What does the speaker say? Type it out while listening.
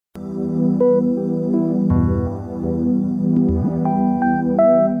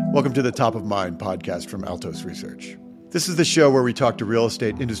Welcome to the Top of Mind podcast from Altos Research. This is the show where we talk to real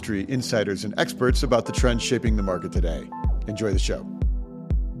estate industry insiders and experts about the trends shaping the market today. Enjoy the show.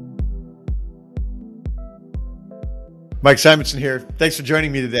 Mike Simonson here. Thanks for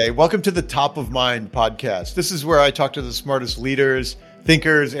joining me today. Welcome to the Top of Mind podcast. This is where I talk to the smartest leaders,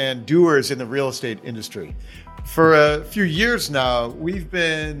 thinkers, and doers in the real estate industry. For a few years now, we've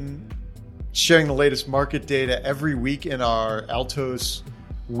been sharing the latest market data every week in our Altos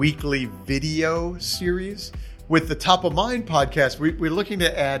weekly video series. With the Top of Mind podcast, we're looking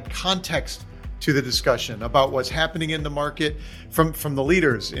to add context to the discussion about what's happening in the market from the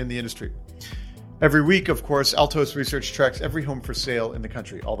leaders in the industry. Every week, of course, Altos Research tracks every home for sale in the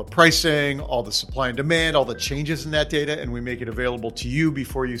country, all the pricing, all the supply and demand, all the changes in that data, and we make it available to you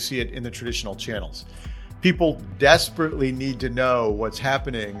before you see it in the traditional channels. People desperately need to know what's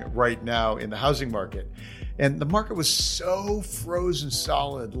happening right now in the housing market. And the market was so frozen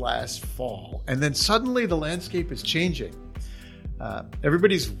solid last fall. And then suddenly the landscape is changing.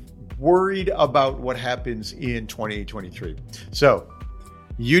 Everybody's worried about what happens in 2023. So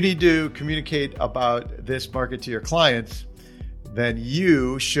you need to communicate about this market to your clients. Then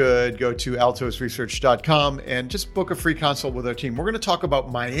you should go to altosresearch.com and just book a free consult with our team. We're going to talk about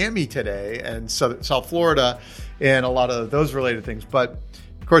Miami today and South Florida and a lot of those related things. But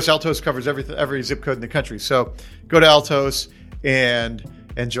of course, Altos covers every zip code in the country. So go to Altos and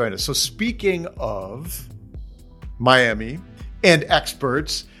join us. So speaking of Miami and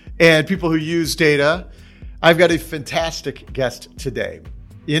experts and people who use data, I've got a fantastic guest today,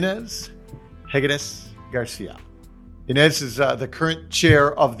 Inez Hegedus Garcia. Inez is the current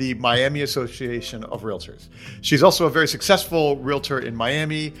chair of the Miami Association of Realtors. She's also a very successful realtor in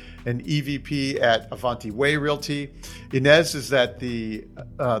Miami, an EVP at Avanti Way Realty. Inez is at the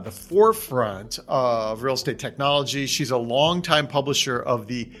forefront of real estate technology. She's a longtime publisher of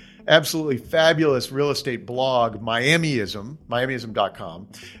the absolutely fabulous real estate blog, Miamiism.com,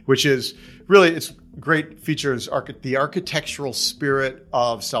 which is really, it's great, features the architectural spirit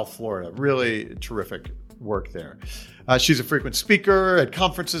of South Florida. Really terrific work there. She's a frequent speaker at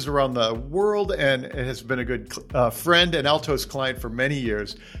conferences around the world and has been a good friend and Altos client for many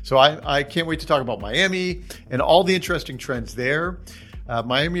years. So I can't wait to talk about Miami and all the interesting trends there.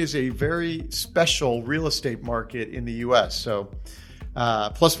 Miami is a very special real estate market in the U.S. So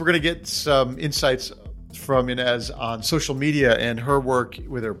plus we're going to get some insights from Inez on social media and her work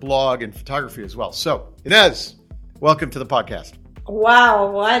with her blog and photography as well. So Inez, welcome to the podcast.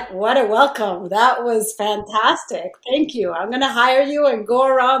 What a welcome. That was fantastic. Thank you. I'm going to hire you and go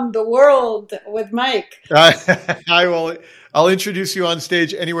around the world with Mike. I will. I'll introduce you on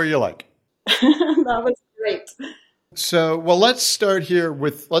stage anywhere you like. That was great. So, well, let's start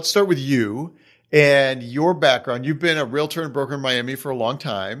with you and your background. You've been a realtor and broker in Miami for a long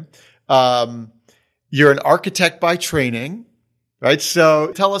time. You're an architect by training, right?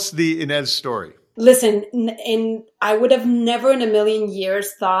 So tell us the Inez story. Listen, I would have never in a million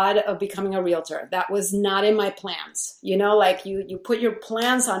years thought of becoming a realtor. That was not in my plans. You know, like you put your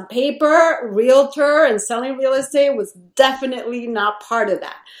plans on paper, realtor and selling real estate was definitely not part of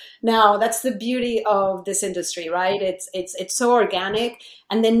that. Now, that's the beauty of this industry, right? It's so organic.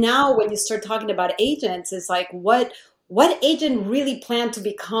 And then now when you start talking about agents, it's like, what agent really planned to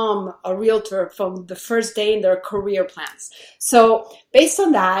become a realtor from the first day in their career plans? So based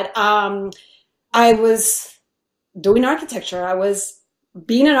on that, I was doing architecture. I was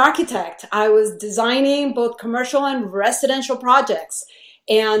being an architect. I was designing both commercial and residential projects.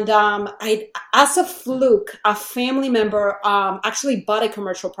 And as a fluke, a family member actually bought a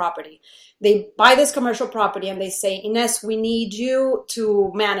commercial property. They buy this commercial property and they say, Inez, we need you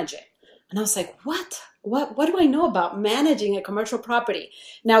to manage it. And I was like, what? What do I know about managing a commercial property?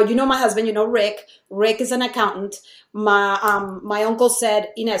 Now, you know my husband, you know Rick. Rick is an accountant. My uncle said,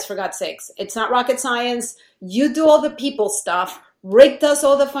 Inez, for God's sakes, it's not rocket science. You do all the people stuff. Rick does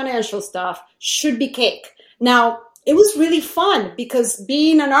all the financial stuff. Should be cake. Now, it was really fun because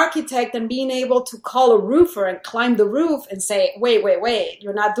being an architect and being able to call a roofer and climb the roof and say, wait,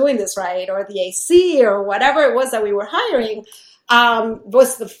 you're not doing this right, or the AC or whatever it was that we were hiring,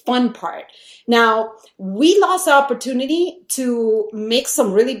 was the fun part. Now, we lost the opportunity to make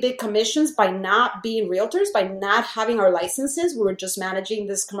some really big commissions by not being realtors, by not having our licenses. We were just managing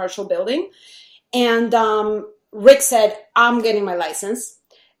this commercial building. And Rick said, I'm getting my license.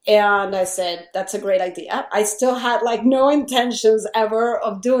 And I said, that's a great idea. I still had like no intentions ever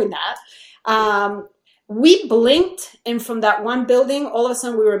of doing that. We blinked, and from that one building, all of a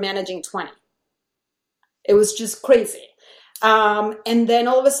sudden we were managing 20. It was just crazy. And then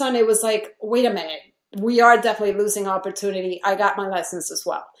all of a sudden it was like, wait a minute, we are definitely losing opportunity. I got my license as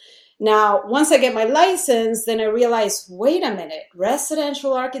well. Now, once I get my license, then I realized, wait a minute,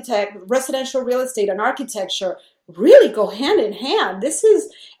 residential real estate and architecture really go hand in hand.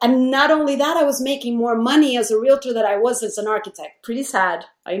 And not only that, I was making more money as a realtor than I was as an architect. Pretty sad.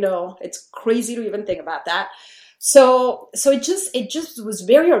 I know, it's crazy to even think about that. So it just was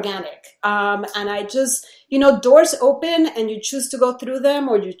very organic. And I just, doors open and you choose to go through them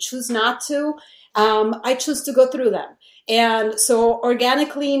or you choose not to. I choose to go through them. And so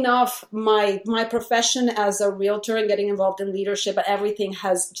organically enough, my profession as a realtor and getting involved in leadership and everything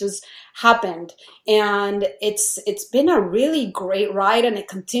has just happened. And it's been a really great ride, and it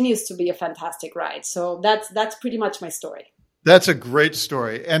continues to be a fantastic ride. So that's pretty much my story. That's a great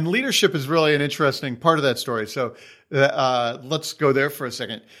story. And leadership is really an interesting part of that story. So let's go there for a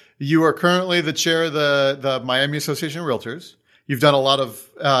second. You are currently the chair of the Miami Association of Realtors. You've done a lot of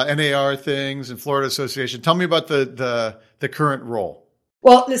NAR things and Florida Association. Tell me about the current role.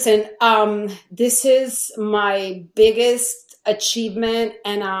 Well, listen, this is my biggest achievement,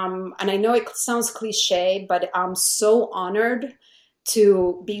 and I know it sounds cliche, but I'm so honored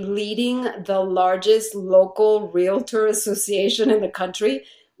to be leading the largest local realtor association in the country.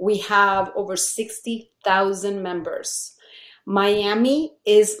 We have over 60,000 members. Miami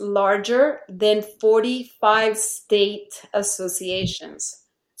is larger than 45 state associations.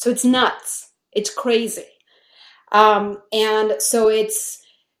 So it's nuts. It's crazy. And so it's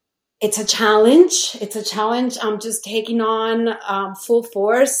a challenge. It's a challenge I'm just taking on full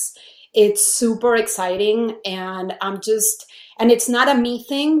force. It's super exciting. And it's not a me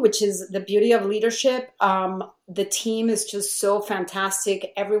thing, which is the beauty of leadership. The team is just so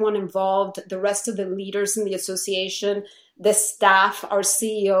fantastic. Everyone involved, the rest of the leaders in the association, the staff, our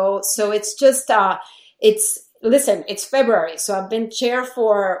CEO. So it's just, it's February. So I've been chair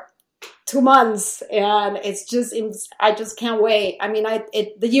for 2 months, and I just can't wait. I mean,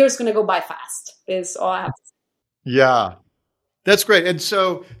 the year is going to go by fast is all I have to say. Yeah, that's great. And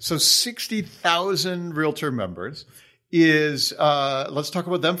so 60,000 realtor members is, let's talk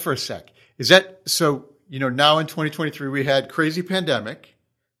about them for a sec. Is that, so, now in 2023, we had crazy pandemic.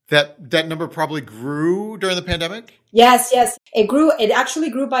 That number probably grew during the pandemic? Yes. It grew. It actually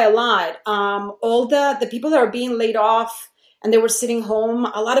grew by a lot. All the people that are being laid off and they were sitting home,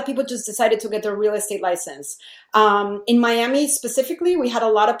 a lot of people just decided to get their real estate license. In Miami specifically, we had a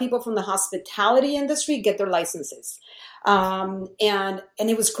lot of people from the hospitality industry get their licenses. And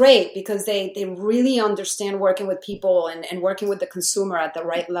it was great because they really understand working with people and working with the consumer at the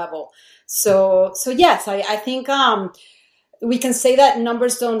right level. So yes, I think, we can say that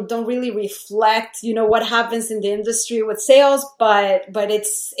numbers don't really reflect, what happens in the industry with sales, but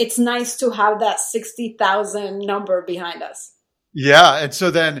it's nice to have that 60,000 number behind us. Yeah. And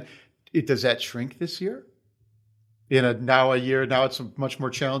so then does that shrink this year? Now it's a much more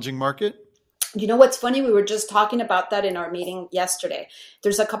challenging market? You know what's funny? We were just talking about that in our meeting yesterday.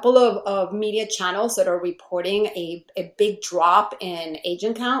 There's a couple of media channels that are reporting a big drop in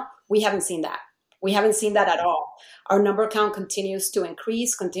agent count. We haven't seen that. We haven't seen that at all. Our number count continues to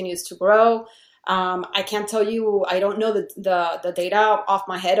increase, continues to grow. I can't tell you, I don't know the data off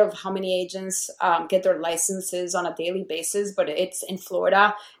my head of how many agents get their licenses on a daily basis, but it's in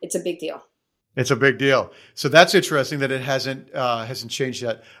Florida. It's a big deal. It's a big deal. So that's interesting that it hasn't changed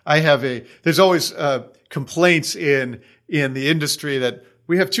yet. There's always complaints in the industry that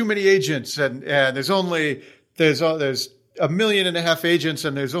we have too many agents and there's 1.5 million agents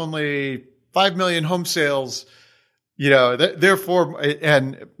and there's only 5 million home sales, therefore,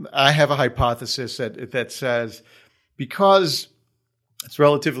 and I have a hypothesis that says because it's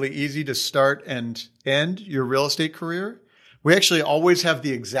relatively easy to start and end your real estate career, we actually always have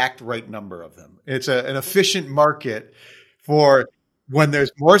the exact right number of them. It's an efficient market for when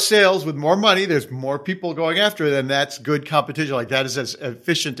there's more sales with more money, there's more people going after it, and that's good competition. Like that is as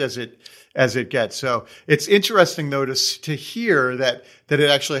efficient as it gets. So it's interesting, though, to hear that it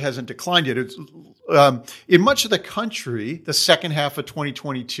actually hasn't declined yet. It's, in much of the country, the second half of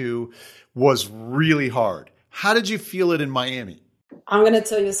 2022 was really hard. How did you feel it in Miami? I'm going to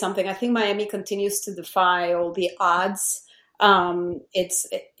tell you something. I think Miami continues to defy all the odds.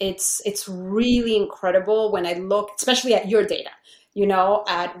 It's really incredible when I look, especially at your data,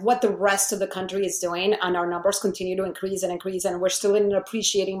 at what the rest of the country is doing, and our numbers continue to increase and increase, and we're still in an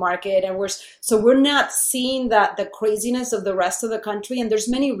appreciating market, and we're not seeing the craziness of the rest of the country, and there's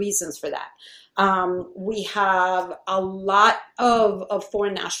many reasons for that. We have a lot of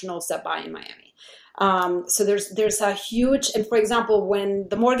foreign nationals that buy in Miami. So there's a huge, and for example, when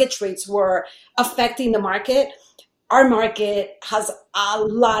the mortgage rates were affecting the market, our market has a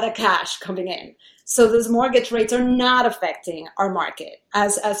lot of cash coming in. So those mortgage rates are not affecting our market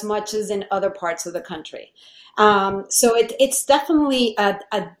as much as in other parts of the country. So it's definitely a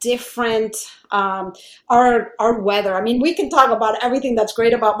different, our weather. I mean, we can talk about everything that's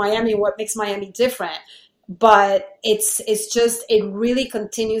great about Miami, what makes Miami different, but it's just, it really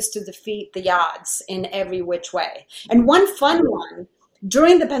continues to defeat the odds in every which way. And one fun one,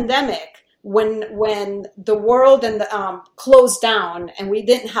 during the pandemic, when the world and closed down and we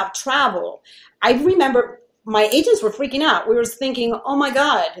didn't have travel, I remember my agents were freaking out. We were thinking, oh my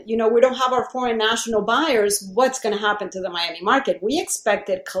God, we don't have our foreign national buyers. What's going to happen to the Miami market? We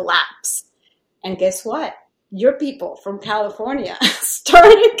expected collapse. And guess what? Your people from California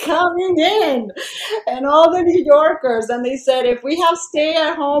started coming in, and all the New Yorkers. And they said, if we have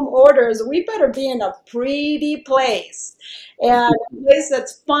stay-at-home orders, we better be in a pretty place. And a place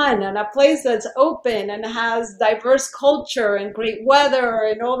that's fun and a place that's open and has diverse culture and great weather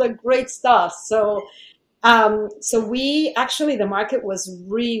and all the great stuff. So we actually, the market was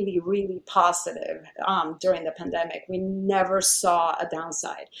really, really positive during the pandemic. We never saw a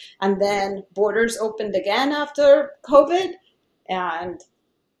downside. And then borders opened again after COVID. And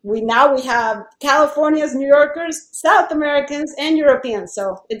we have Californians, New Yorkers, South Americans, and Europeans.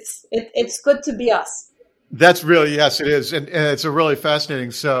 So it's good to be us. That's really, yes, it is. And it's a really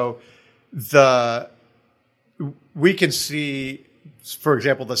fascinating. So we can see, for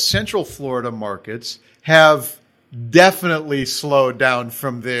example, the Central Florida markets have definitely slowed down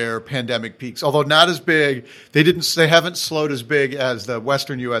from their pandemic peaks, although not as big. They haven't slowed as big as the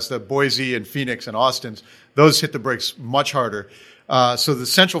Western U.S., the Boise and Phoenix and Austin's. Those hit the brakes much harder. So the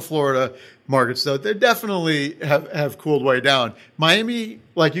Central Florida markets, though, they definitely have cooled way down. Miami,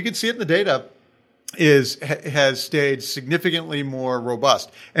 like you can see it in the data, has stayed significantly more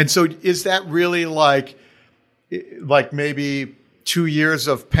robust. And so is that really like maybe 2 years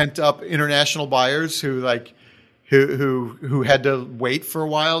of pent up international buyers who had to wait for a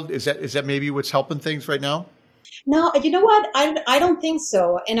while? Is that maybe what's helping things right now? No, you know what? I don't think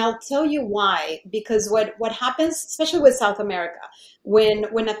so. And I'll tell you why. Because what happens, especially with South America,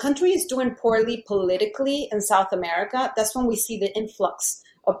 when a country is doing poorly politically in South America, that's when we see the influx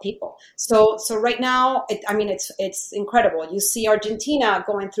of people. So right now, it's incredible. You see Argentina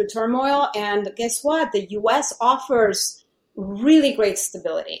going through turmoil, and guess what? The U.S. offers really great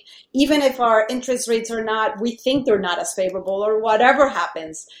stability. Even if our interest rates we think they're not as favorable or whatever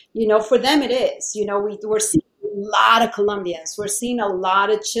happens, for them it is. We're seeing a lot of Colombians. We're seeing a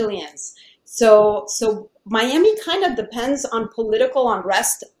lot of Chileans. So Miami kind of depends on political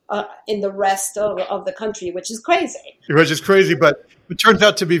unrest in the rest of the country, which is crazy. But it turns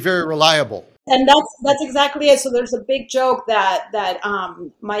out to be very reliable. And that's exactly it. So there's a big joke that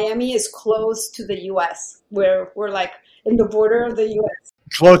Miami is close to the U.S. We're like in the border of the U.S.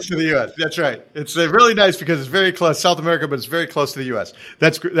 Close to the U.S. That's right. It's really nice because it's very close, South America, but it's very close to the U.S.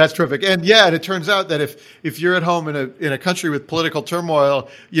 That's terrific. And yeah, and it turns out that if you're at home in a country with political turmoil,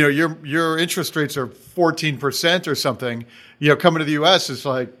 your interest rates are 14% or something. Coming to the U.S. is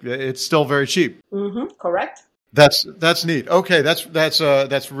like it's still very cheap. Mm-hmm, correct. That's neat. Okay,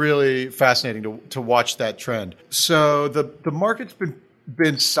 that's really fascinating to watch that trend. So the market's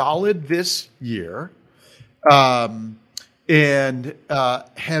been solid this year. And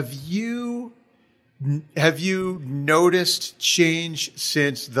have you noticed change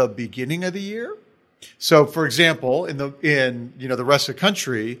since the beginning of the year? So, for example, in the rest of the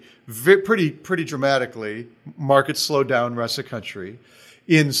country, pretty dramatically, markets slowed down. Rest of the country,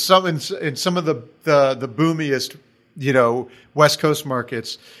 in some of the boomiest, West Coast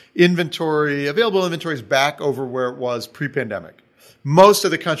markets, available inventory is back over where it was pre-pandemic. Most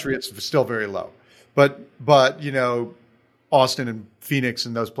of the country, it's still very low, but Austin and Phoenix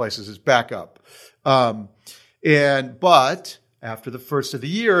and those places is back up. But after the first of the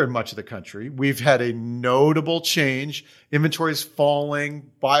year in much of the country, we've had a notable change. Inventory is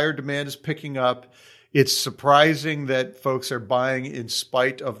falling. Buyer demand is picking up. It's surprising that folks are buying in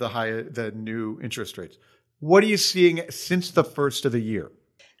spite of the new interest rates. What are you seeing since the first of the year?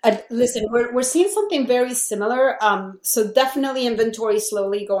 Listen, we're seeing something very similar. So definitely inventory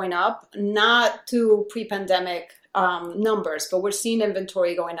slowly going up, not to pre-pandemic numbers, but we're seeing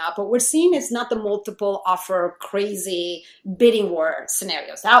inventory going up. What we're seeing is not the multiple offer crazy bidding war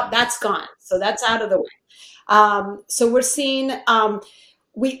scenarios. That's gone. So that's out of the way. So we're seeing,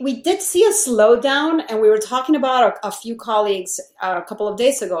 we did see a slowdown, and we were talking about a few colleagues a couple of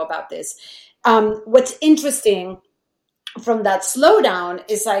days ago about this. What's interesting from that slowdown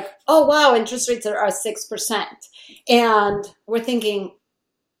is like, oh, wow, interest rates are 6%. And we're thinking,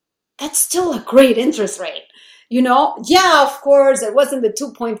 that's still a great interest rate. Yeah, of course, it wasn't the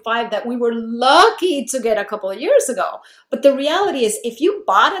 2.5 that we were lucky to get a couple of years ago. But the reality is, if you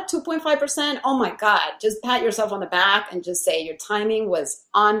bought at 2.5%, oh my God, just pat yourself on the back and just say your timing was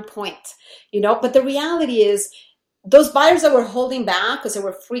on point, But the reality is, those buyers that were holding back because they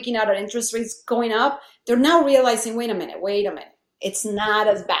were freaking out at interest rates going up, they're now realizing, wait a minute. It's not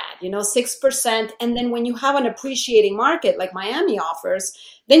as bad, 6%. And then when you have an appreciating market like Miami offers,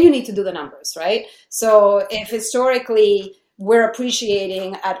 then you need to do the numbers, right? So if historically we're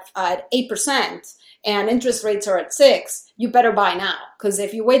appreciating at 8% and interest rates are at 6%, you better buy now. Because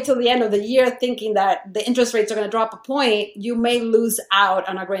if you wait till the end of the year thinking that the interest rates are going to drop a point, you may lose out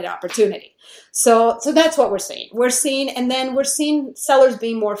on a great opportunity. So that's what we're seeing. We're seeing sellers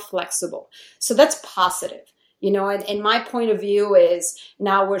being more flexible. So that's positive. And my point of view is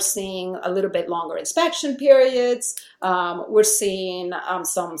now we're seeing a little bit longer inspection periods. We're seeing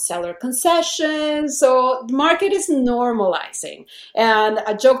some seller concessions. So the market is normalizing. And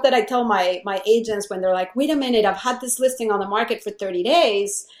a joke that I tell my agents when they're like, wait a minute, I've had this listing on the market for 30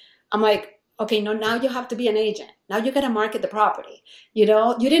 days. I'm like, okay, no, now you have to be an agent. Now you got to market the property. You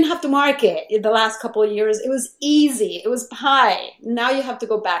didn't have to market in the last couple of years. It was easy. It was pie. Now you have to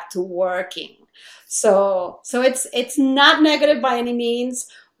go back to working. So it's not negative by any means,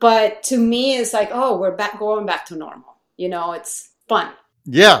 but to me, it's like, oh, we're going back to normal. It's fun.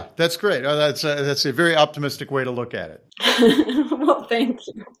 Yeah, that's great. That's a very optimistic way to look at it. Well, thank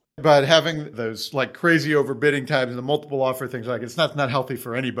you. But having those like crazy overbidding times and the multiple offer things, like it's not healthy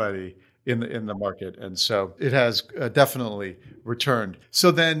for anybody in the market. And so it has definitely returned.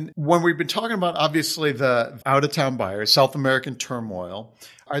 So then when we've been talking about, obviously, the out-of-town buyers, South American turmoil,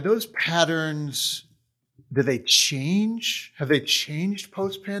 are those patterns, do they change? Have they changed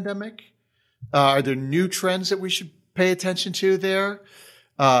post-pandemic? Are there new trends that we should pay attention to there?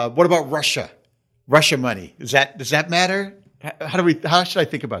 What about Russia? Russia money. Does that matter? How should I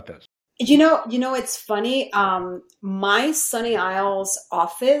think about those? It's funny. My Sunny Isles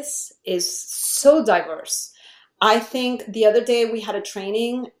office is so diverse. I think the other day we had a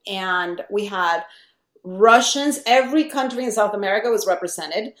training and we had Russians. Every country in South America was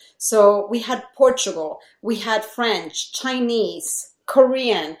represented. So we had Portugal, we had French, Chinese,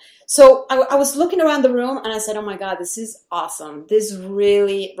 Korean. So I was looking around the room and I said, oh my God, this is awesome. This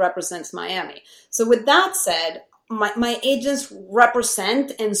really represents Miami. So with that said, my agents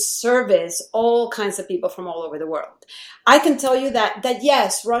represent and service all kinds of people from all over the world. I can tell you that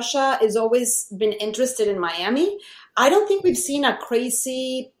yes, Russia has always been interested in Miami. I don't think we've seen a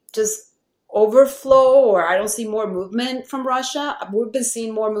crazy just overflow, or I don't see more movement from Russia. We've been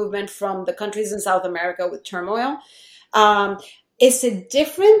seeing more movement from the countries in South America with turmoil. Is it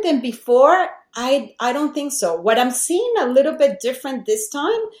different than before? I don't think so. What I'm seeing a little bit different this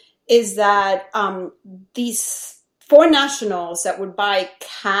time is that these foreign nationals that would buy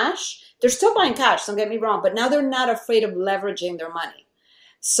cash, they're still buying cash, don't get me wrong, but now they're not afraid of leveraging their money.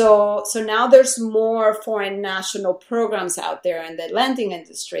 So now there's more foreign national programs out there in the lending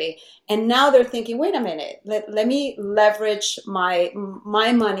industry. And now they're thinking, wait a minute, let me leverage my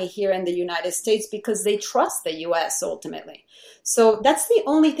money here in the United States because they trust the U.S. ultimately. So that's the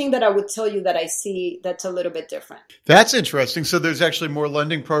only thing that I would tell you that I see that's a little bit different. That's interesting. So there's actually more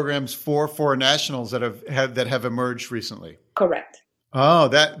lending programs for foreign nationals that have emerged recently. Correct. Oh,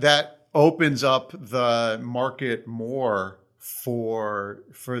 that opens up the market more for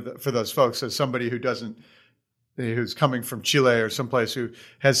those folks, as somebody who's coming from Chile or someplace who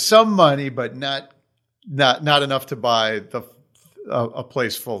has some money but not enough to buy a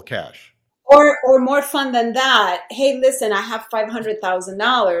place full cash. Or more fun than that. Hey, listen, I have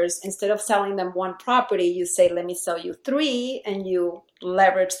 $500,000. Instead of selling them one property, you say, let me sell you 3, and you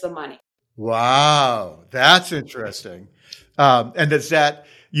leverage the money. Wow, that's interesting. And does that,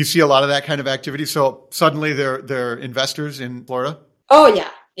 you see a lot of that kind of activity? So suddenly they're investors in Florida? Oh, yeah.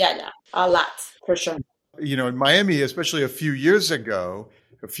 A lot, for sure. In Miami, especially a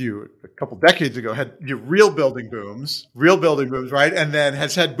couple decades ago, had real building booms, right? And then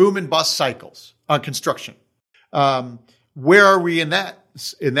has had boom and bust cycles on construction. Where are we in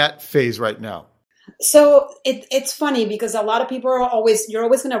that phase right now? So it's funny because a lot of people you're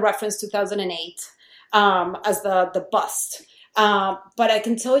always going to reference 2008 as the bust. But I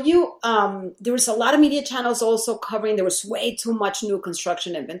can tell you, there was a lot of media channels also covering, there was way too much new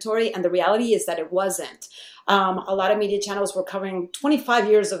construction inventory. And the reality is that it wasn't. A lot of media channels were covering 25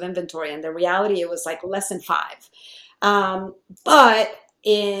 years of inventory. And the reality, it was like less than 5. But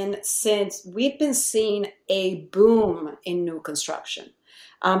since we've been seeing a boom in new construction,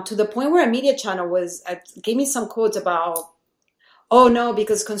 to the point where a media channel gave me some quotes about, oh no,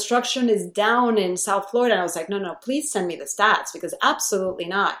 because construction is down in South Florida. And I was like, no, no, please send me the stats, because absolutely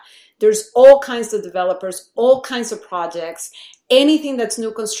not. There's all kinds of developers, all kinds of projects. Anything that's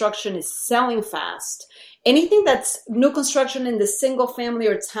new construction is selling fast. Anything that's new construction in the single family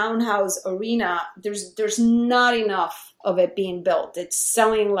or townhouse arena, there's not enough of it being built. It's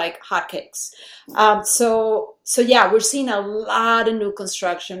selling like hotcakes. So yeah, we're seeing a lot of new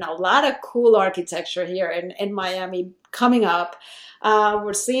construction, a lot of cool architecture here in Miami coming up.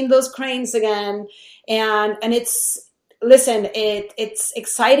 We're seeing those cranes again, and it's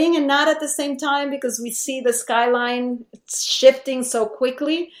exciting and not at the same time, because we see the skyline shifting so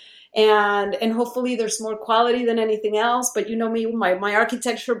quickly, and hopefully there's more quality than anything else. But you know me, my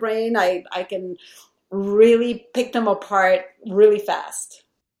architecture brain, I can really pick them apart really fast.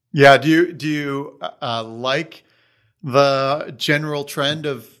 Yeah. Do you like the general trend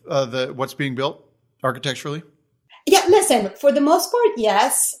of what's being built architecturally? Yeah, listen, for the most part,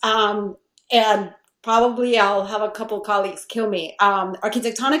 yes. And probably I'll have a couple colleagues kill me.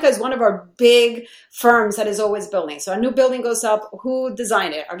 Arquitectonica is one of our big firms that is always building. So a new building goes up, who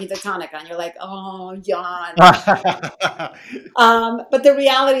designed it? Arquitectonica. And you're like, oh, Jan. But the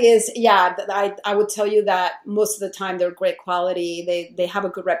reality is, yeah, I would tell you that most of the time they're great quality. They have a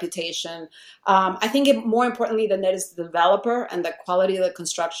good reputation. I think more importantly than that is the developer and the quality of the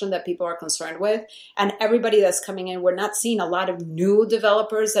construction that people are concerned with. And everybody that's coming in, we're not seeing a lot of new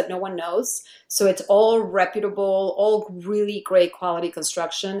developers that no one knows. So it's all reputable, all really great quality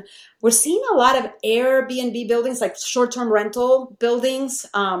construction. We're seeing a lot of Airbnb buildings, like short-term rental buildings,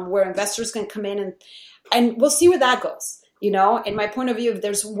 where investors can come in, and we'll see where that goes. You know, in my point of view, if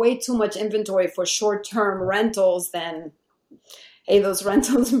there's way too much inventory for short-term rentals, then hey, those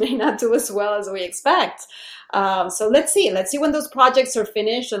rentals may not do as well as we expect. So let's see when those projects are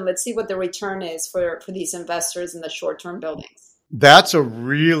finished, and let's see what the return is for these investors in the short-term buildings. That's a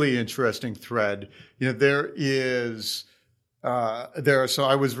really interesting thread. You know, so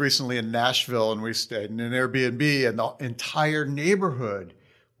I was recently in Nashville, and we stayed in an Airbnb, and the entire neighborhood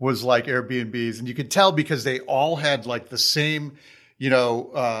was like Airbnbs. And you could tell because they all had like the same,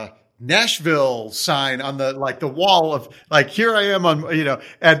 Nashville sign on the wall of like, here I am on,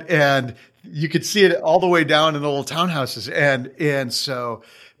 and you could see it all the way down in the little townhouses. And so,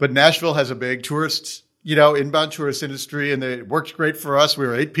 but Nashville has a big inbound tourist industry, and it worked great for us. We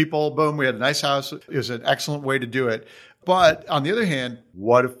were 8 people. Boom. We had a nice house. It was an excellent way to do it. But on the other hand,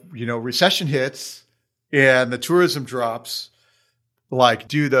 what if, recession hits and the tourism drops? Like,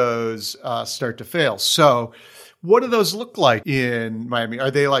 do those start to fail? So what do those look like in Miami?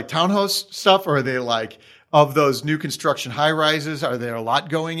 Are they like townhouse stuff, or are they like of those new construction high rises? Are there a lot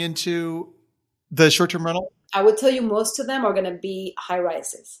going into the short-term rental? I would tell you most of them are going to be high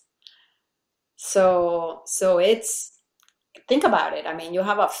rises. So it's, think about it. I mean, you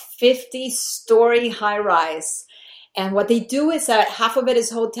have a 50-story high rise, and what they do is that half of it is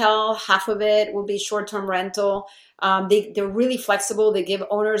hotel, half of it will be short-term rental. They're really flexible. They give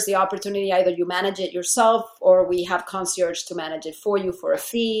owners the opportunity, either you manage it yourself, or we have concierge to manage it for you for a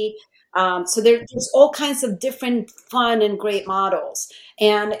fee. So there's all kinds of different fun and great models.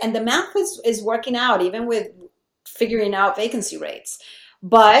 And the math is working out, even with figuring out vacancy rates.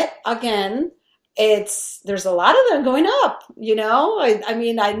 But again, there's a lot of them going up, I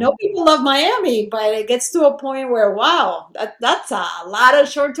mean, I know people love Miami, but it gets to a point where, wow, that's a lot of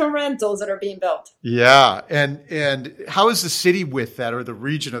short-term rentals that are being built. Yeah. And how is the city with that, or the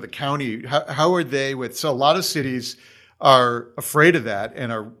region or the county? How are they with, so a lot of cities are afraid of that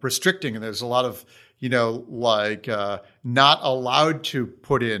and are restricting, and there's a lot of, not allowed to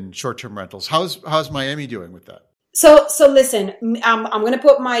put in short-term rentals. How's Miami doing with that? So listen, I'm going to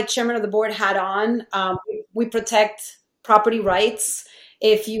put my chairman of the board hat on. We protect property rights.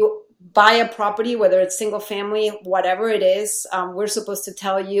 If you buy a property, whether it's single family, whatever it is, we're supposed to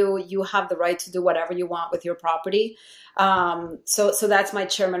tell you have the right to do whatever you want with your property. So that's my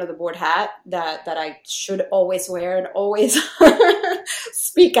chairman of the board hat that I should always wear and always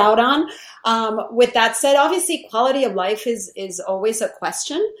speak out on. With that said, obviously, quality of life is always a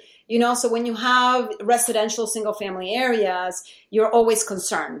question. So when you have residential single-family areas, you're always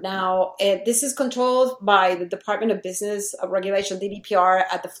concerned. Now, this is controlled by the Department of Business Regulation, DBPR,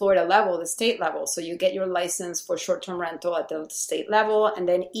 at the Florida level, the state level. So you get your license for short-term rental at the state level, and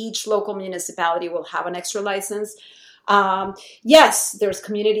then each local municipality will have an extra license. Yes, there's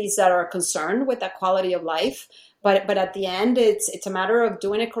communities that are concerned with that quality of life. But at the end, it's a matter of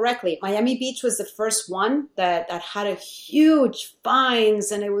doing it correctly. Miami Beach was the first one that had a huge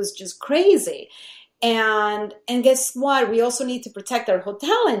fines, and it was just crazy. And guess what? We also need to protect our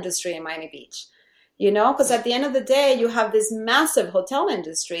hotel industry in Miami Beach. because at the end of the day, you have this massive hotel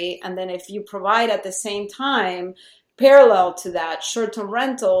industry. And then if you provide at the same time, parallel to that, short-term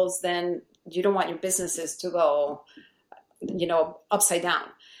rentals, then you don't want your businesses to go, upside down.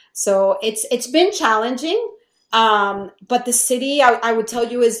 So it's been challenging. But the city, I would tell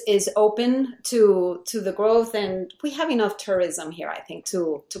you, is open to the growth, and we have enough tourism here, I think,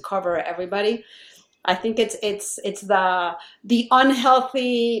 to cover everybody. I think it's the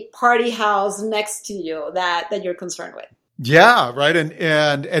unhealthy party house next to you that you're concerned with. Yeah, right.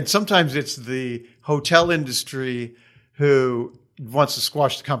 And sometimes it's the hotel industry who wants to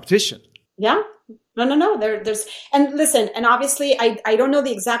squash the competition. Yeah. No. There's and listen, and obviously I don't know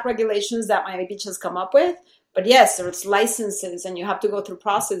the exact regulations that Miami Beach has come up with, but yes, there's licenses and you have to go through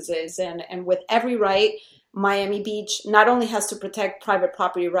processes, and with every right, Miami Beach not only has to protect private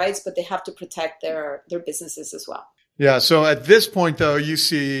property rights, but they have to protect their businesses as well. Yeah. So at this point, though, you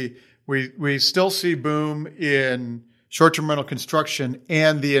see, we still see boom in short-term rental construction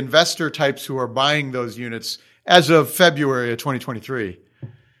and the investor types who are buying those units as of February of 2023.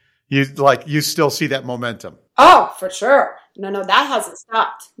 You still see that momentum. Oh, for sure. No, that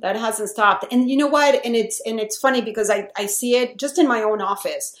hasn't stopped. And you know what? And it's funny because I see it just in my own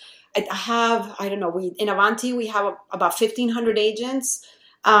office. I have, I don't know, in Avanti, we have about 1,500 agents.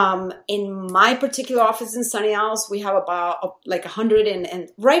 In my particular office in Sunny Isles, we have about like 100 and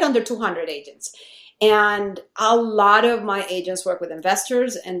right under 200 agents. And a lot of my agents work with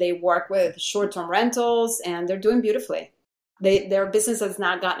investors, and they work with short-term rentals, and they're doing beautifully. Their business has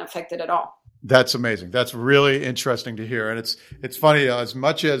not gotten affected at all. That's amazing. That's really interesting to hear. And it's funny, as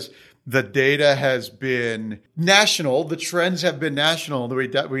much as the data has been national, the trends have been national,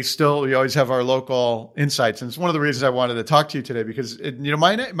 we always have our local insights. And it's one of the reasons I wanted to talk to you today, because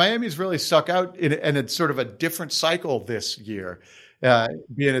Miami's really stuck out and it's sort of a different cycle this year,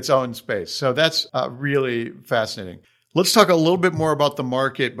 being its own space. So that's really fascinating. Let's talk a little bit more about the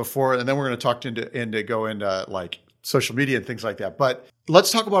market before, and then we're going to talk go into like social media and things like that. But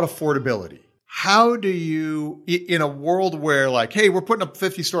let's talk about affordability. How do you, in a world where like, hey, we're putting up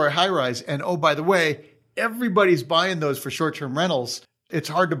 50-story high rise, and oh, by the way, everybody's buying those for short-term rentals. It's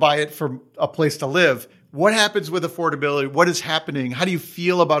hard to buy it for a place to live. What happens with affordability? What is happening? How do you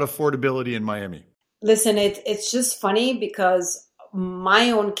feel about affordability in Miami? Listen, it's just funny because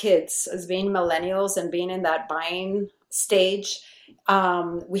my own kids, as being millennials and being in that buying stage,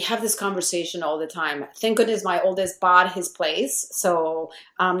 we have this conversation all the time. Thank goodness my oldest bought his place. So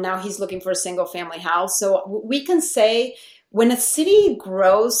now he's looking for a single family house. So we can say when a city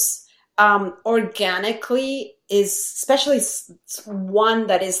grows organically, especially one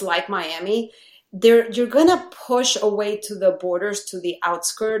that is like Miami, you're going to push away to the borders, to the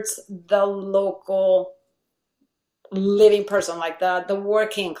outskirts, the local living person, like the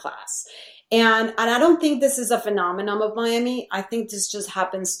working class. And I don't think this is a phenomenon of Miami. I think this just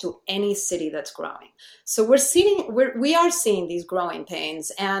happens to any city that's growing. So we are seeing these growing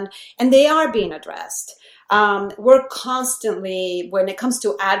pains, and they are being addressed. We're constantly, when it comes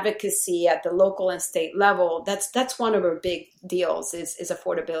to advocacy at the local and state level, that's one of our big deals is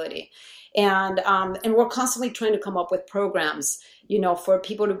affordability. And we're constantly trying to come up with programs, for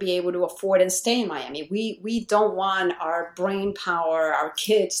people to be able to afford and stay in Miami. We don't want our brain power, our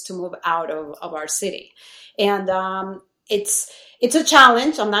kids to move out of our city. And it's a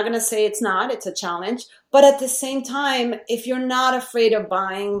challenge. I'm not going to say it's not. It's a challenge. But at the same time, if you're not afraid of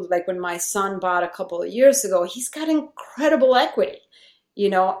buying, like when my son bought a couple of years ago, he's got incredible equity.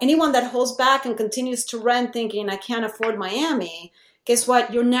 Anyone that holds back and continues to rent thinking I can't afford Miami, guess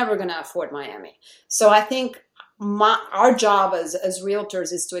what? You're never going to afford Miami. So I think our job as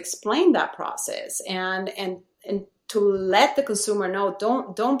realtors is to explain that process and to let the consumer know,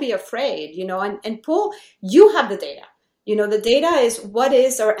 don't be afraid, and pull, you have the data. The data is what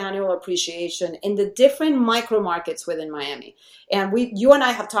is our annual appreciation in the different micro markets within Miami. And you and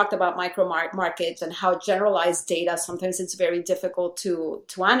I have talked about micro markets and how generalized data, sometimes it's very difficult to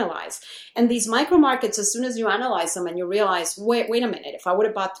analyze. And these micro markets, as soon as you analyze them and you realize, wait a minute, if I would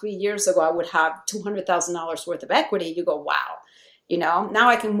have bought 3 years ago, I would have $200,000 worth of equity. You go, wow, now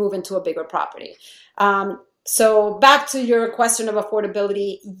I can move into a bigger property. So back to your question of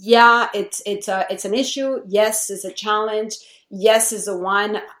affordability, yeah, it's an issue. Yes, it's a challenge. Yes, it's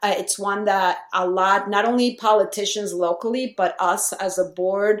one that a lot, not only politicians locally, but us as a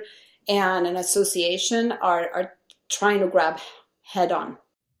board and an association are trying to grab head on.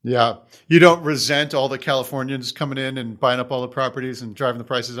 Yeah. You don't resent all the Californians coming in and buying up all the properties and driving the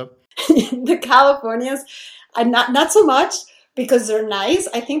prices up? The Californians, not so much. because they're nice.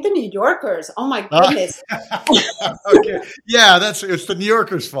 I think the New Yorkers. Oh my goodness. Okay. Yeah, it's the New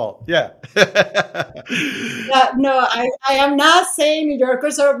Yorkers' fault. Yeah. No, I am not saying New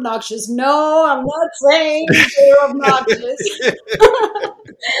Yorkers are obnoxious. No, I'm not saying they're obnoxious.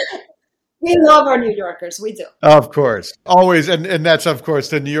 We love our New Yorkers. We do. Of course. Always. And that's, of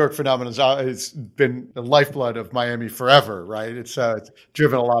course, the New York phenomenon. It's been the lifeblood of Miami forever, right? It's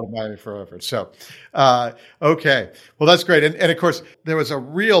driven a lot of Miami forever. So, okay. Well, that's great. And of course, there was a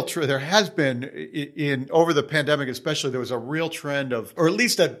real, there has been over the pandemic, especially, there was a real trend of, or at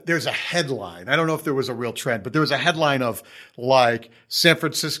least there's a headline. I don't know if there was a real trend, but there was a headline of like San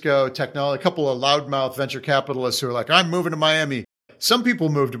Francisco technology, a couple of loudmouth venture capitalists who are like, I'm moving to Miami. Some people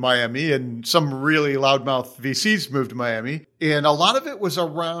moved to Miami and some really loudmouth VCs moved to Miami. And a lot of it was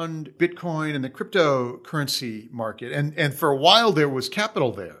around Bitcoin and the cryptocurrency market. And for a while there was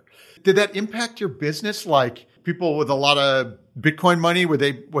capital there. Did that impact your business? Like people with a lot of Bitcoin money,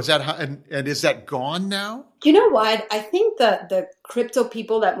 and is that gone now? You know what? I think the crypto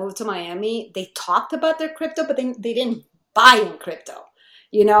people that moved to Miami, they talked about their crypto, but they didn't buy in crypto.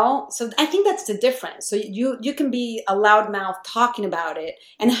 So I think that's the difference. So you can be a loudmouth talking about it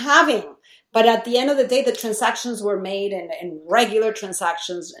and but at the end of the day, the transactions were made in regular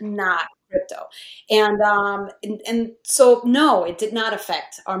transactions, not crypto. And so no, it did not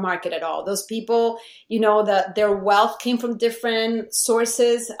affect our market at all. Those people, their wealth came from different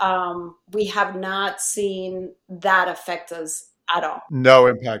sources. We have not seen that affect us at all. No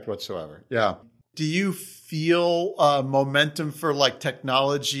impact whatsoever. Yeah. Do you feel momentum for like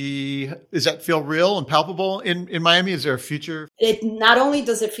technology? Does that feel real and palpable in Miami? Is there a future? It not only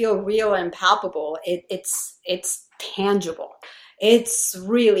does it feel real and palpable, it's tangible. It's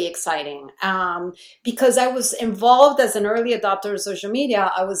really exciting because I was involved as an early adopter of social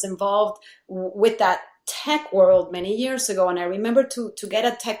media. I was involved with that tech world many years ago, and I remember to get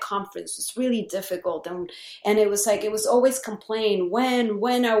a tech conference was really difficult, and it was like it was always complained,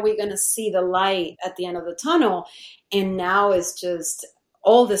 when are we going to see the light at the end of the tunnel? And now it's just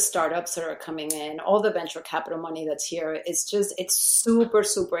all the startups that are coming in, all the venture capital money that's here. It's super,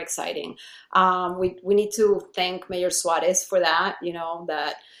 super exciting. We need to thank Mayor Suarez for that.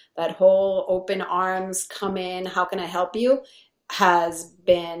 That whole open arms, come in, how can I help you, has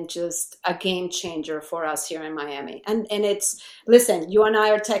been just a game changer for us here in Miami. And listen, you and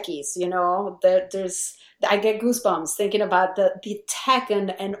I are techies, I get goosebumps thinking about the tech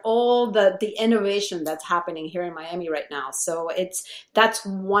and all the innovation that's happening here in Miami right now. So that's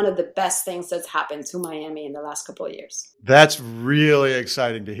one of the best things that's happened to Miami in the last couple of years. That's really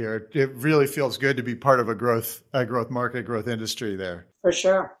exciting to hear. It really feels good to be part of a growth market, growth industry there. For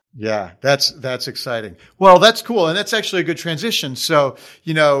sure. Yeah, that's exciting. Well, that's cool. And that's actually a good transition. So,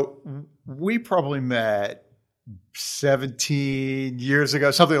 we probably met 17 years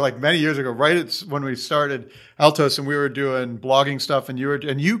ago, something like many years ago, right? It's when we started Altos and we were doing blogging stuff and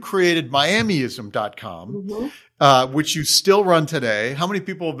you created Miamiism.com, mm-hmm. Which you still run today. How many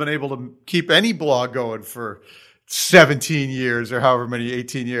people have been able to keep any blog going for 17 years or however many,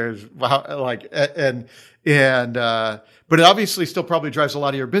 18 years? But it obviously still probably drives a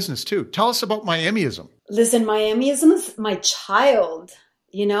lot of your business too. Tell us about Miamiism. Listen, Miamiism is my child.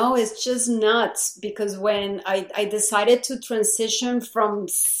 It's just nuts because when I decided to transition from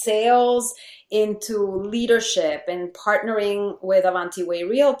sales into leadership and partnering with Avanti Way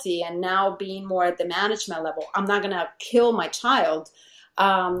Realty and now being more at the management level, I'm not going to kill my child.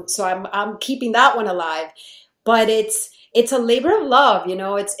 So I'm keeping that one alive. But it's a labor of love,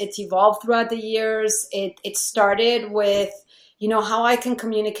 it's evolved throughout the years. It started with, how I can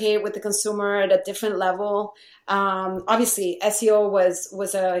communicate with the consumer at a different level. Obviously, SEO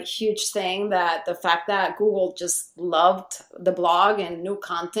was a huge thing, that the fact that Google just loved the blog and new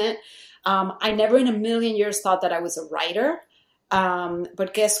content. I never in a million years thought that I was a writer.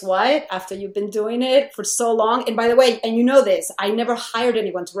 But guess what? After you've been doing it for so long, and by the way, and this, I never hired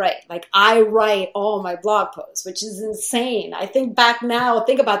anyone to write. Like I write all my blog posts, which is insane. I think back now,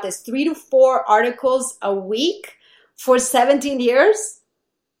 think about this, 3 to 4 articles a week for 17 years.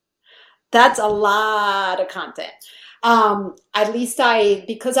 That's a lot of content. At least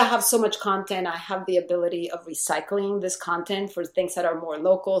because I have so much content, I have the ability of recycling this content for things that are more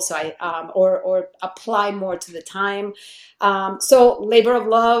local. So I, or apply more to the time. So labor of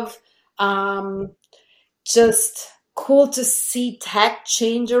love, just cool to see tech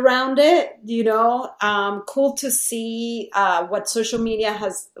change around it, cool to see, what social media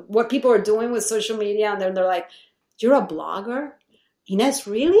what people are doing with social media. And then they're like, you're a blogger? Ines,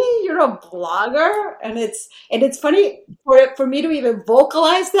 really? You're a blogger? And it's funny for me to even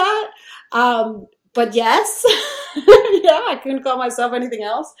vocalize that. But yes, Yeah, I couldn't call myself anything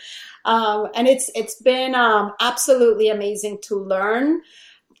else. And it's been absolutely amazing to learn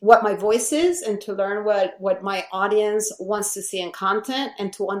what my voice is and to learn what my audience wants to see in content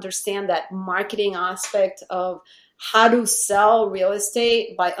and to understand that marketing aspect of how to sell real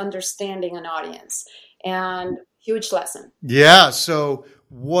estate by understanding an audience. And huge lesson. Yeah. So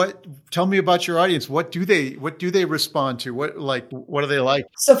tell me about your audience. What do they respond to? What are they like?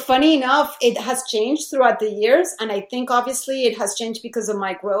 So funny enough, it has changed throughout the years. And I think obviously it has changed because of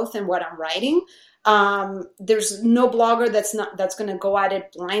my growth and what I'm writing. There's no blogger that's going to go at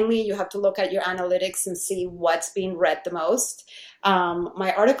it blindly. You have to look at your analytics and see what's being read the most.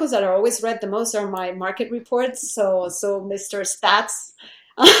 My articles that are always read the most are my market reports. So Mr. Stats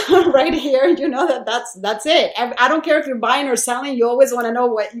right here, you know that's it. I don't care if you're buying or selling. You always want to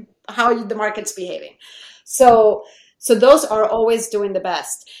know how the market's behaving. So those are always doing the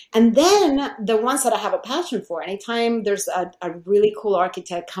best. And then the ones that I have a passion for, anytime there's a really cool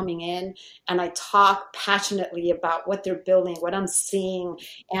architect coming in and I talk passionately about what they're building, what I'm seeing,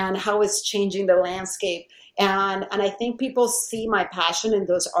 and how it's changing the landscape. And I think people see my passion in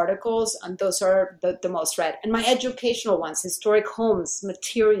those articles, and those are the most read. And my educational ones, historic homes,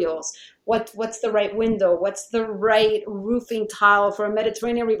 materials, what's the right window, what's the right roofing tile for a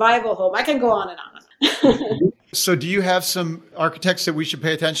Mediterranean revival home. I can go on and on. So do you have some architects that we should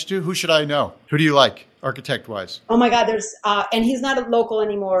pay attention to? Who should I know? Who do you like, architect-wise? Oh my God, there's, and he's not a local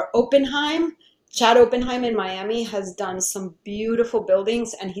anymore. Chad Oppenheim in Miami has done some beautiful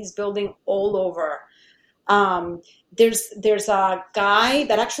buildings, and he's building all over. There's a guy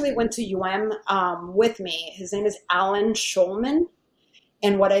that actually went to UM with me. His name is Alan Schulman.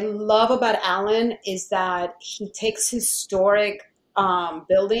 And what I love about Alan is that he takes historic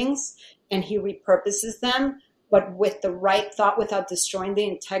buildings and he repurposes them, but with the right thought, without destroying the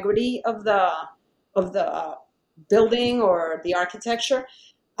integrity of the building or the architecture.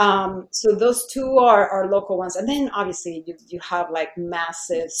 So those two are local ones. And then obviously you have like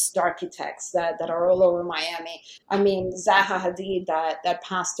massive architects that are all over Miami. I mean, Zaha Hadid that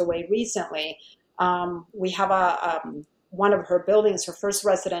passed away recently. We have one of her buildings, her first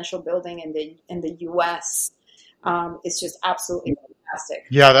residential building in the US. It's just absolutely fantastic.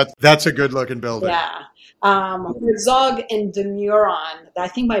 Yeah, that's a good looking building. Yeah. Herzog and de Meuron. I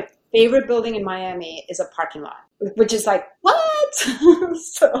think my favorite building in Miami is a parking lot, which is like, what?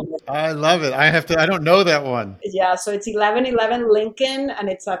 So, I love it. I don't know that one. Yeah. So it's 1111 Lincoln, and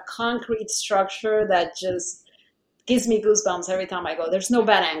it's a concrete structure that just gives me goosebumps every time I go. There's no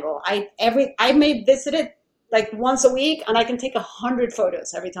bad angle. I may visit it like once a week, and I can take 100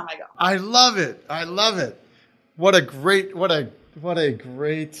 photos every time I go. I love it. I love it. What a great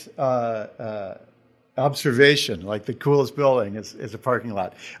observation. Like the coolest building is a parking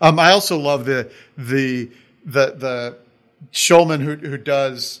lot. I also love the Schulman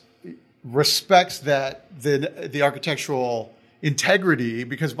who respects the architectural integrity,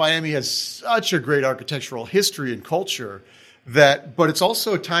 because Miami has such a great architectural history and culture but it's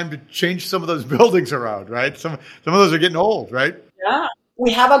also time to change some of those buildings around, right? Some of those are getting old, right? Yeah.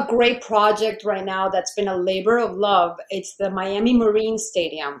 We have a great project right now that's been a labor of love. It's the Miami Marine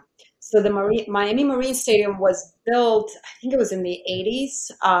Stadium. So the Miami Marine Stadium was built, I think it was in the 80s,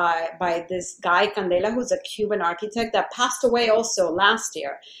 by this guy, Candela, who's a Cuban architect that passed away also last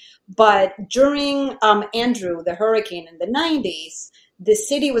year. But during Andrew, the hurricane in the 90s, the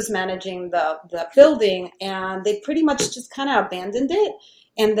city was managing the building, and they pretty much just kind of abandoned it.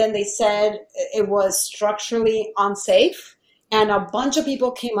 And then they said it was structurally unsafe. And a bunch of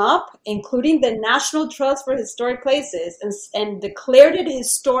people came up, including the National Trust for Historic Places, and declared it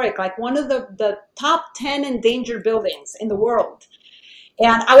historic, like one of the top 10 endangered buildings in the world.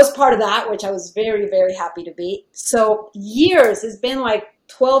 And I was part of that, which I was very, very happy to be. So years, it's been like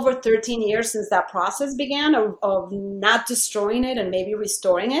 12 or 13 years since that process began of not destroying it and maybe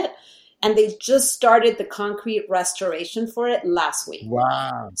restoring it. And they just started the concrete restoration for it last week.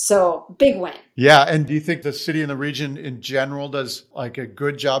 Wow. So big win. Yeah. And do you think the city and the region in general does like a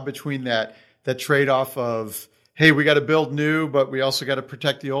good job between that trade-off of, hey, we got to build new, but we also got to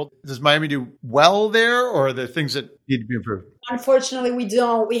protect the old? Does Miami do well there, or are there things that need to be improved? Unfortunately, we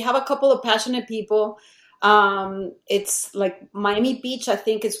don't. We have a couple of passionate people. It's like Miami Beach, I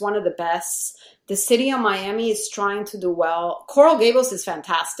think, is one of the best. The city of Miami is trying to do well. Coral Gables is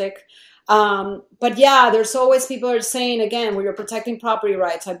fantastic. But yeah, there's always people are saying, again, we are protecting property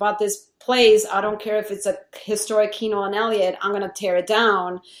rights. I bought this place. I don't care if it's a historic Keno and Elliott. I'm going to tear it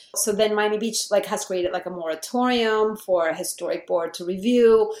down. So then Miami Beach has created a moratorium for a historic board to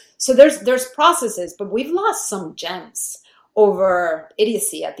review. So there's processes, but we've lost some gems over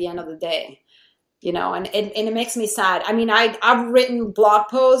idiocy at the end of the day. and it makes me sad. I mean, I've written blog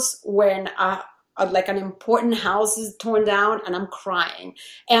posts when like an important house is torn down and I'm crying.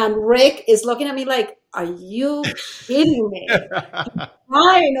 And Rick is looking at me like, are you kidding me?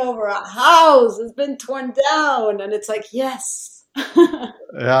 Crying over a house that's been torn down. And it's like, yes.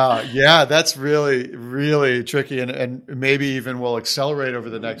 Yeah, that's really, really tricky, and maybe even will accelerate over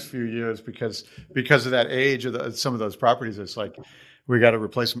the next few years because of that age of some of those properties. It's like we got to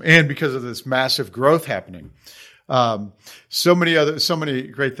replace them, and because of this massive growth happening. So many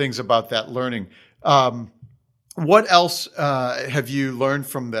great things about that learning. What else have you learned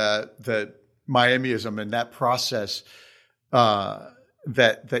from that Miamism and that process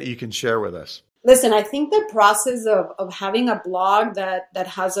that you can share with us? Listen, I think the process of having a blog that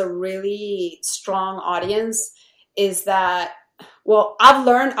has a really strong audience is that, well, I've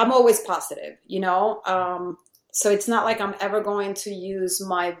learned I'm always positive, so it's not like I'm ever going to use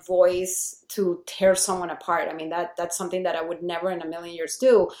my voice to tear someone apart. I mean, that's something that I would never in a million years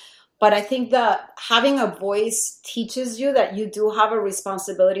do. But I think that having a voice teaches you that you do have a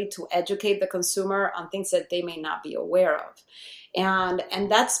responsibility to educate the consumer on things that they may not be aware of.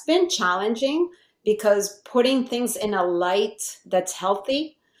 And that's been challenging because putting things in a light that's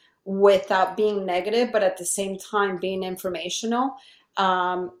healthy without being negative, but at the same time being informational,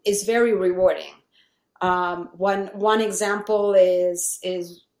 is very rewarding. One example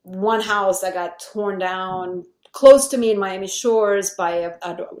is one house that got torn down close to me in Miami Shores by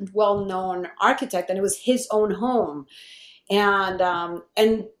a well-known architect, and it was his own home. And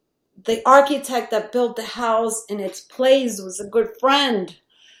the architect that built the house in its place was a good friend.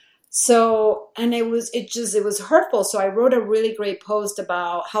 So, and it was hurtful. So I wrote a really great post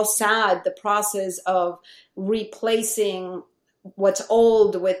about how sad the process of replacing what's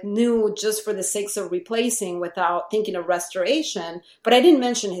old with new just for the sakes of replacing without thinking of restoration. But I didn't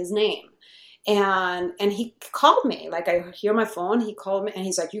mention his name. And he called me. Like, I hear my phone, he called me and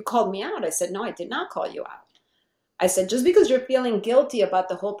he's like, "You called me out." I said, "No, I did not call you out." I said, just because you're feeling guilty about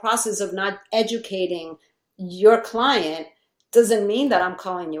the whole process of not educating your client doesn't mean that I'm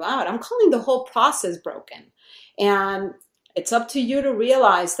calling you out. I'm calling the whole process broken. And it's up to you to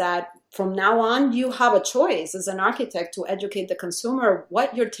realize that from now on, you have a choice as an architect to educate the consumer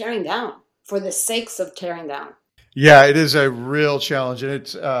what you're tearing down for the sakes of tearing down. Yeah, it is a real challenge. And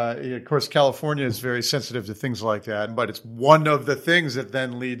it's, of course, California is very sensitive to things like that. But it's one of the things that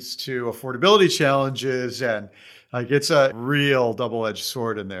then leads to affordability challenges. And it's a real double-edged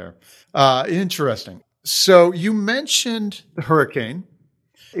sword in there. Interesting. So you mentioned the hurricane.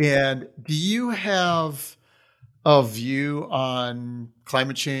 And do you have a view on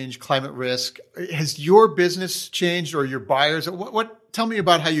climate change, climate risk? Has your business changed or your buyers? Tell me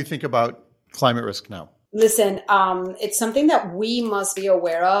about how you think about climate risk now. Listen, it's something that we must be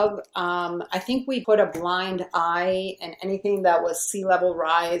aware of. I think we put a blind eye in anything that was sea level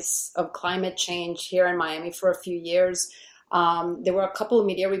rise of climate change here in Miami for a few years. There were a couple of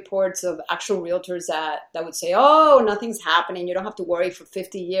media reports of actual realtors that would say, "Oh, nothing's happening. You don't have to worry for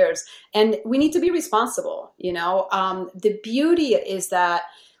 50 years. And we need to be responsible. The beauty is that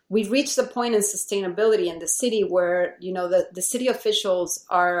we've reached a point in sustainability in the city where, the city officials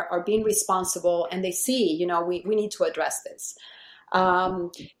are being responsible and they see, we need to address this.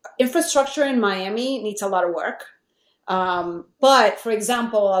 Infrastructure in Miami needs a lot of work. But for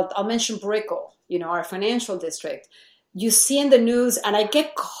example, I'll mention Brickell, our financial district. You see in the news, and I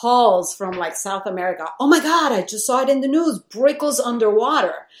get calls from like South America. "Oh my God, I just saw it in the news. Brickell's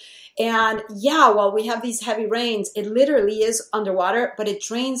underwater." And yeah, while we have these heavy rains, it literally is underwater, but it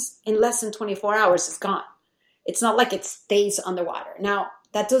drains in less than 24 hours. It's gone. It's not like it stays underwater. Now,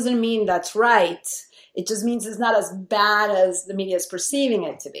 that doesn't mean that's right. It just means it's not as bad as the media is perceiving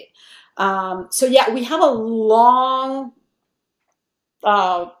it to be. So yeah, we have a long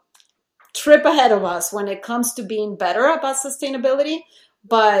trip ahead of us when it comes to being better about sustainability,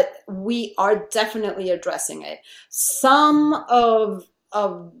 but we are definitely addressing it. Some of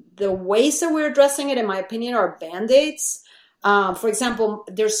the ways that we're addressing it, in my opinion, are Band-Aids. For example,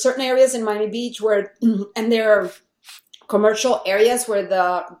 there's certain areas in Miami Beach and there are commercial areas where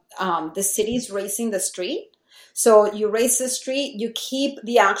the city's racing the street. So you race the street, you keep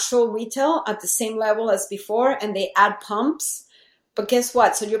the actual retail at the same level as before, and they add pumps. But guess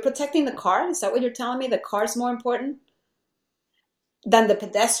what? So you're protecting the car? Is that what you're telling me? The car's more important than the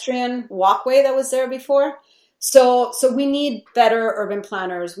pedestrian walkway that was there before? So we need better urban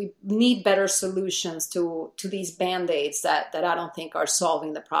planners. We need better solutions to these Band-Aids that I don't think are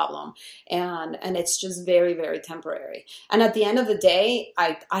solving the problem. And it's just very, very temporary. And at the end of the day,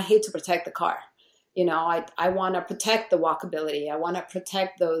 I hate to protect the car. I want to protect the walkability. I want to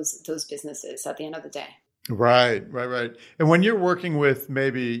protect those businesses at the end of the day. Right. And when you're working with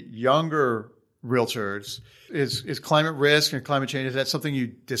maybe younger realtors, is climate risk and climate change, is that something you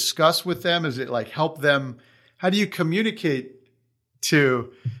discuss with them? Is it like help them? How do you communicate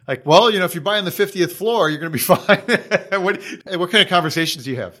to like, well, if you buy on the 50th floor, you're going to be fine? What kind of conversations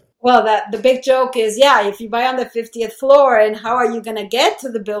do you have? Well, the big joke is, if you buy on the 50th floor, and how are you going to get to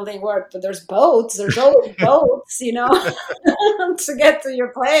the building where there's boats? There's always boats, to get to your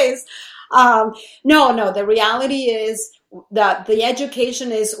place. No, the reality is that the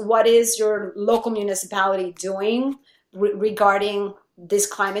education is what is your local municipality doing regarding this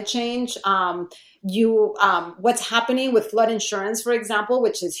climate change. What's happening with flood insurance, for example,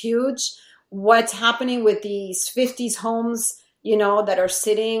 which is huge. What's happening with these 50s homes that are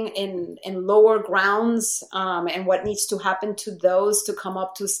sitting in lower grounds, and what needs to happen to those to come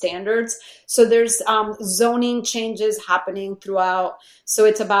up to standards. So there's zoning changes happening throughout. So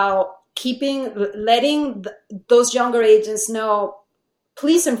it's about letting those younger agents know,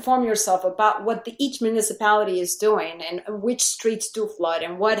 please inform yourself about what each municipality is doing and which streets do flood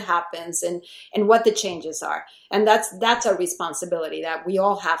and what happens and what the changes are. And that's a responsibility that we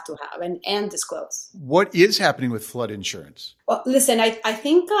all have to have and disclose. What is happening with flood insurance? Well, listen, I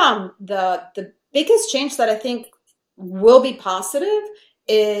think the biggest change that I think will be positive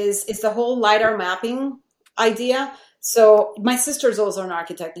is the whole LiDAR mapping idea. So my sister's also an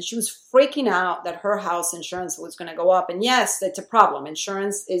architect, and she was freaking out that her house insurance was going to go up. And yes, it's a problem.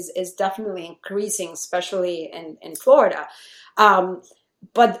 Insurance is definitely increasing, especially in Florida.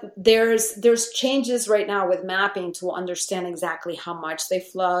 But there's changes right now with mapping to understand exactly how much they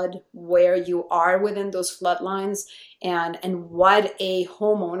flood, where you are within those flood lines, and what a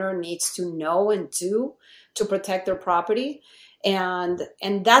homeowner needs to know and do to protect their property. And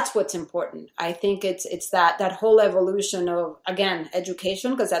that's what's important. I think it's that whole evolution of, again,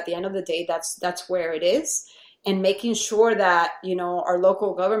 education, because at the end of the day, that's where it is, and making sure that, our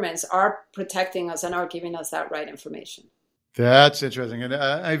local governments are protecting us and are giving us that right information. That's interesting. And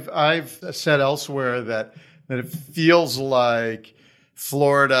I've said elsewhere that it feels like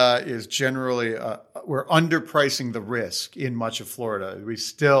Florida is generally, we're underpricing the risk in much of Florida. We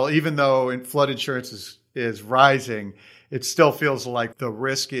still, even though flood insurance is rising, it still feels like the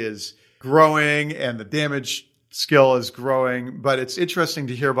risk is growing and the damage skill is growing. But it's interesting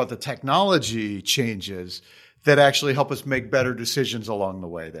to hear about the technology changes that actually help us make better decisions along the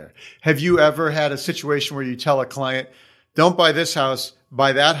way there. Have you ever had a situation where you tell a client, don't buy this house,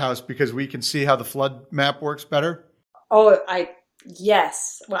 buy that house because we can see how the flood map works better?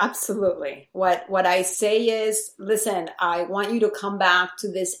 Yes, well, absolutely. What I say is, listen, I want you to come back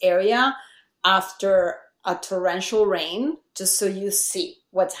to this area after a torrential rain, just so you see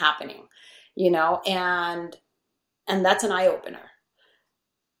what's happening, and that's an eye opener.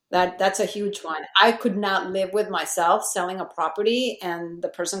 That's a huge one. I could not live with myself selling a property and the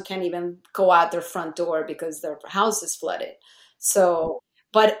person can't even go out their front door because their house is flooded. So,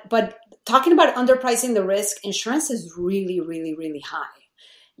 but talking about underpricing the risk, insurance is really, really, really high,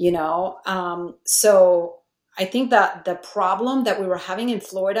 so I think that the problem that we were having in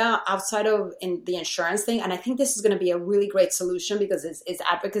Florida outside of the insurance thing, and I think this is going to be a really great solution because it's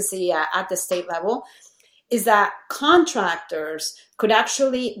advocacy at the state level, is that contractors could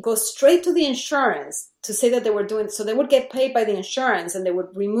actually go straight to the insurance to say that they were doing, so they would get paid by the insurance and they would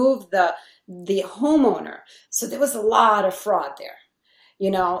remove the homeowner. So there was a lot of fraud there,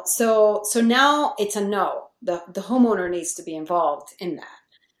 so now it's a no. The homeowner needs to be involved in that.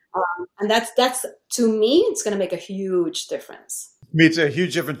 And that's to me, it's going to make a huge difference. It's a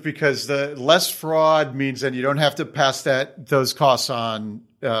huge difference because the less fraud means that you don't have to pass those costs on.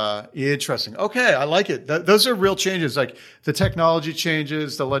 Interesting. Okay, I like it. Those are real changes, like the technology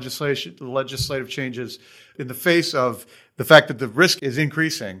changes, the legislative changes in the face of the fact that the risk is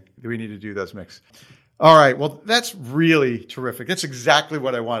increasing. We need to do those mix. All right. Well, that's really terrific. That's exactly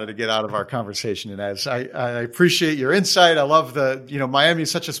what I wanted to get out of our conversation. And as I appreciate your insight. I love Miami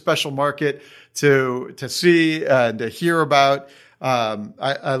is such a special market to see and to hear about.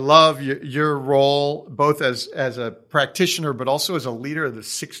 I love your role both as a practitioner, but also as a leader of the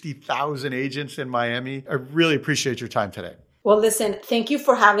 60,000 agents in Miami. I really appreciate your time today. Well, listen, thank you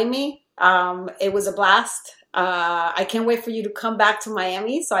for having me. It was a blast. I can't wait for you to come back to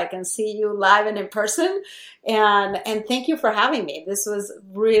Miami so I can see you live and in person. And thank you for having me. This was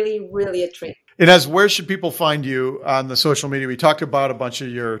really, really a treat. Inez, where should people find you on the social media? We talked about a bunch of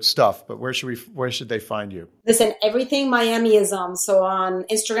your stuff, but where should they find you? Listen, everything Miamiism. So on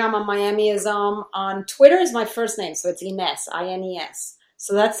Instagram, I'm Miamiism. On Twitter is my first name. So it's Inez, Ines.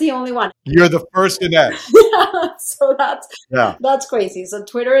 So that's the only one. You're the first Inez. So that's crazy. So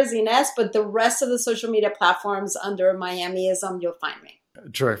Twitter is Inez, but the rest of the social media platforms under Miamiism, you'll find me.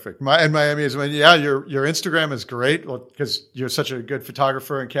 Terrific. And Miamiism. Yeah, your Instagram is great because you're such a good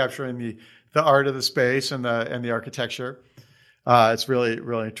photographer and capturing the art of the space and the architecture. It's really,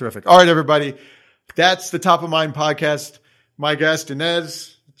 really terrific. All right, everybody. That's the Top of Mind podcast. My guest,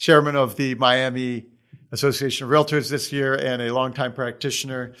 Inez, chairman of the Miami Association of Realtors this year and a longtime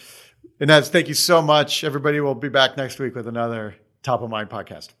practitioner. Inez, thank you so much. Everybody will be back next week with another Top of Mind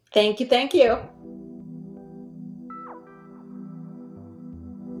podcast. Thank you. Thank you.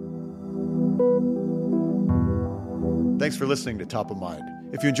 Thanks for listening to Top of Mind.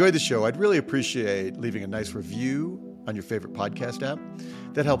 If you enjoyed the show, I'd really appreciate leaving a nice review on your favorite podcast app.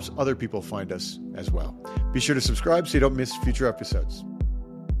 That helps other people find us as well. Be sure to subscribe so you don't miss future episodes.